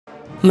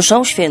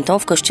Mszą świętą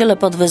w kościele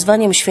pod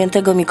wezwaniem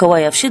świętego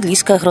Mikołaja w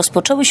Siedliskach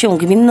rozpoczęły się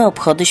gminne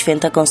obchody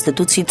Święta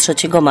Konstytucji 3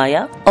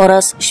 maja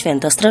oraz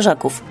Święta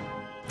Strażaków.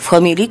 W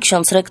homilii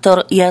ksiądz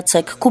rektor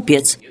Jacek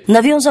Kupiec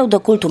nawiązał do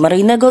kultu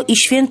maryjnego i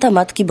święta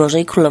Matki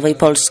Bożej Królowej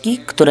Polski,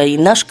 której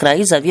nasz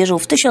kraj zawierzył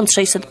w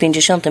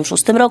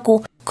 1656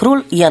 roku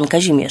król Jan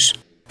Kazimierz.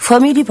 W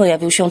homilii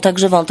pojawił się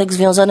także wątek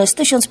związany z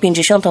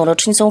 1050.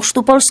 rocznicą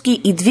chrztu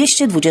Polski i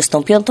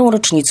 225.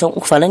 rocznicą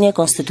uchwalenia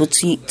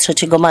Konstytucji 3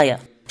 maja.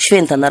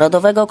 Święta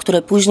Narodowego,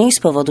 które później z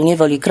powodu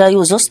niewoli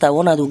kraju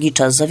zostało na długi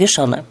czas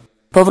zawieszone.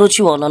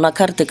 Powróciło ono na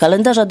karty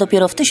kalendarza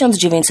dopiero w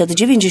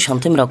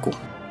 1990 roku.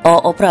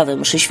 O oprawę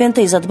mszy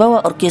świętej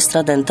zadbała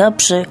orkiestra dęta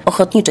przy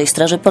Ochotniczej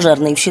Straży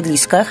Pożarnej w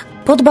Siedliskach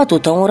pod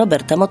batutą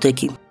Roberta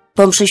Motyki.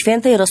 Po mszy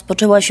świętej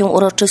rozpoczęła się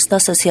uroczysta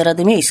sesja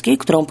Rady Miejskiej,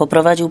 którą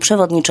poprowadził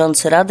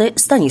przewodniczący Rady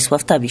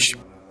Stanisław Tawiś.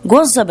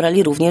 Głos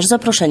zabrali również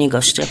zaproszeni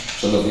goście.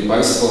 Szanowni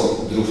Państwo,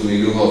 druhny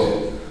i druhowie,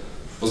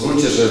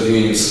 pozwólcie, że w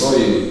imieniu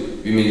swoim,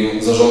 w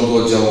imieniu Zarządu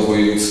Oddziału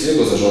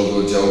Wojewódzkiego, Zarządu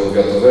Oddziału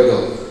Powiatowego,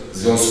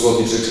 Związku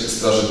Ochotniczych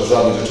Straży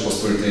Pożarnych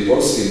Rzeczypospolitej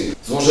Polskiej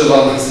złożę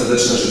Wam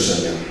serdeczne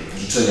życzenia.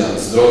 Życzenia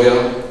zdrowia,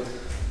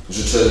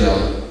 życzenia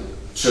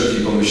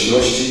wszelkiej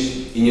pomyślności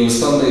i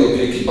nieustannej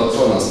opieki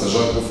patrona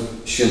strażaków,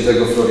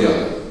 świętego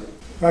Floriana.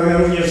 Pragnę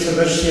również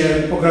serdecznie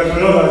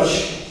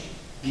pogratulować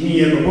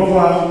gminie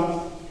Bobowa,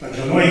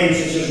 także mojej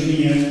przecież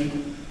gminie,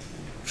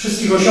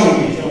 wszystkich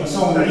osiągnięć. One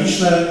są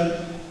liczne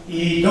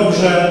i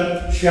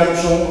dobrze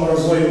świadczą o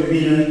rozwoju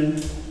gminy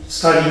w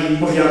skali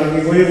powiatu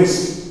i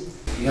województwa.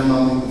 Ja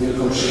mam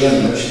wielką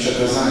przyjemność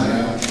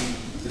przekazania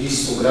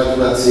listu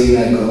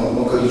gratulacyjnego,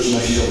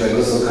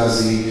 okolicznościowego z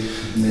okazji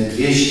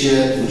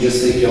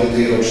 225.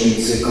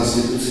 rocznicy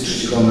Konstytucji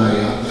 3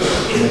 maja.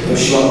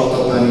 Prosiła o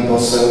to pani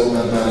poseł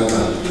Barbara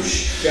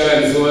Bartuś.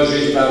 Chciałem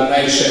złożyć Wam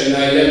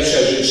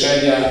najlepsze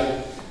życzenia,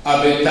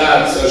 aby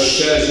ta, co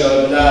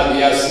szczerze od lat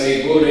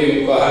Jasnej Góry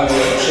i ukochanej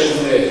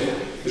ojczyzny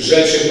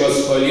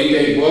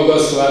Rzeczypospolitej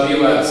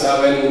błogosławiła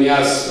całemu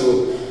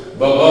miastu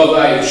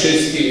Bobowa i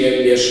wszystkim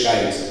jej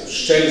mieszkańcom.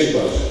 Szczęść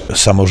Boże.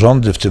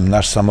 Samorządy, w tym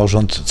nasz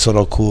samorząd, co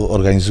roku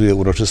organizuje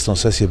uroczystą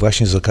sesję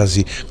właśnie z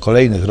okazji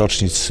kolejnych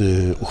rocznic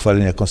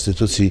uchwalenia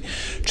Konstytucji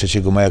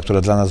 3 maja,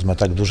 która dla nas ma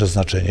tak duże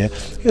znaczenie.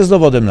 Jest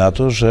dowodem na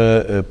to,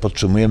 że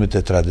podtrzymujemy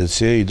te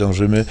tradycje i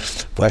dążymy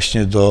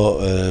właśnie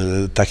do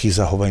takich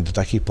zachowań, do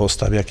takich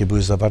postaw, jakie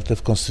były zawarte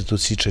w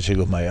Konstytucji 3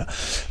 maja.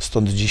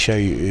 Stąd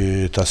dzisiaj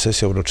ta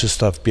sesja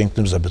uroczysta w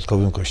pięknym,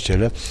 zabytkowym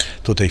kościele,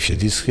 tutaj w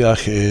Siedliskach,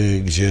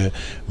 gdzie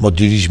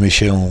modliliśmy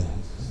się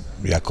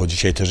jako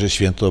dzisiaj też jest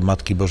święto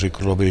Matki Bożej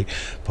Królowej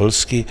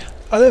Polski,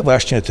 ale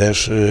właśnie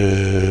też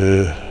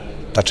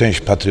ta część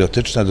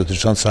patriotyczna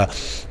dotycząca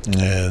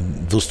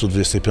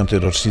 225.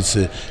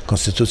 rocznicy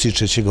Konstytucji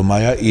 3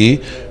 maja i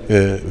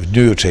w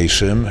dniu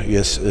jutrzejszym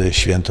jest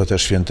święto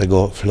też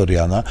świętego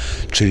Floriana,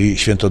 czyli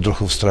święto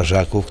druhów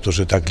strażaków,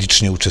 którzy tak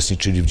licznie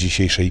uczestniczyli w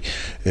dzisiejszej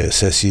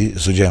sesji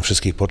z udziałem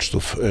wszystkich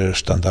pocztów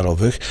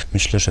sztandarowych.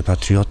 Myślę, że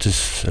patriotyzm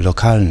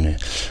lokalny,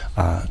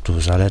 a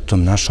tu zaletą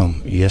naszą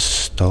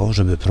jest to,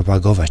 żeby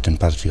propagować ten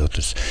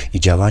patriotyzm i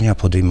działania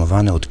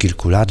podejmowane od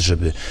kilku lat,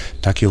 żeby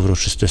takie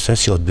uroczyste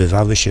sesje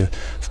odbywały się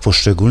w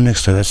poszczególnych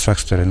sołectwach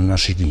z terenu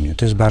naszej gminy.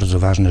 To jest bardzo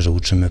ważne, że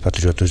uczymy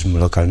patriotyzmu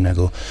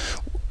lokalnego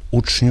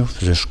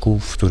uczniów ze szkół,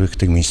 w których w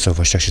tych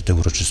miejscowościach się te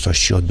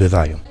uroczystości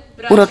odbywają.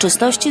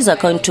 Uroczystości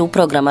zakończył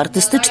program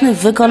artystyczny w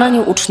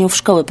wykonaniu uczniów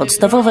szkoły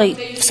podstawowej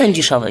w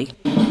Sędziszowej.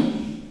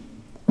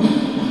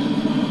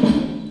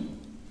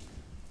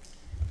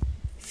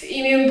 W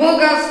imię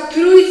Boga w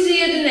Trójcy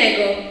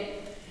Jednego,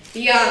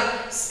 ja,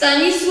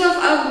 Stanisław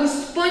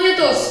August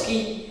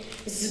Poniatowski,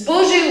 z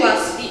Bożej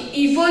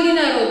łaski i woli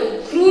narodu,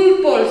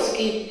 król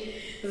Polski,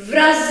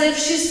 wraz ze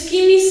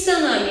wszystkimi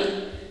stanami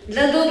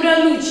dla dobra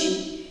ludzi,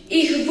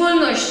 ich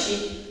wolności,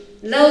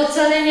 dla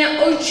ocalenia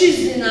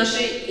ojczyzny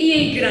naszej i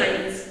jej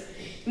granic,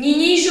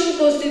 niniejszą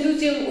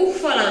konstytucję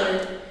uchwalamy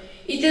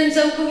i tę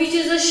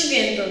całkowicie za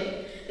świętą,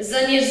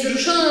 za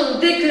niewzruszoną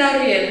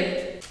deklarujemy.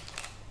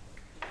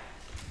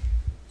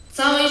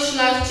 Całej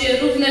szlachcie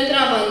równe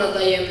prawa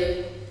nadajemy.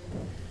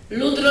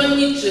 Lud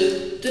rolniczy,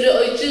 który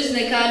ojczyznę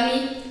karmi,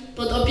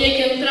 pod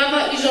opiekę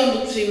prawa i rządu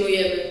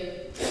przyjmujemy.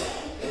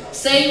 W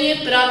Sejmie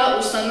prawa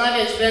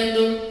ustanawiać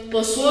będą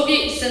posłowie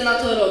i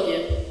senatorowie.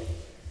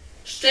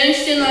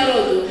 Szczęście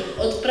narodu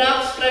od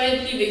praw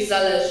sprawiedliwych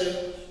zależy.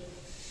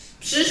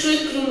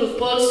 Przyszłych królów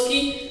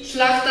Polski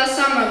szlachta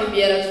sama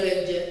wybierać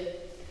będzie.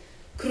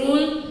 Król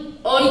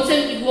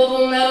ojcem i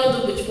głową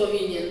narodu być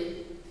powinien.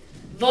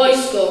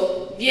 Wojsko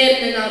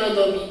wierne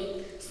narodowi,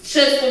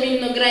 strzec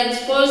powinno granic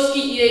Polski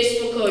i jej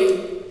spokoju.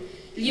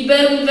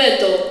 Liberum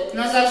veto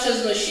na zawsze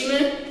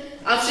znosimy,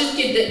 a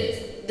wszystkie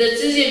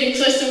decyzje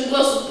większością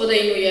głosów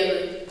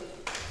podejmujemy.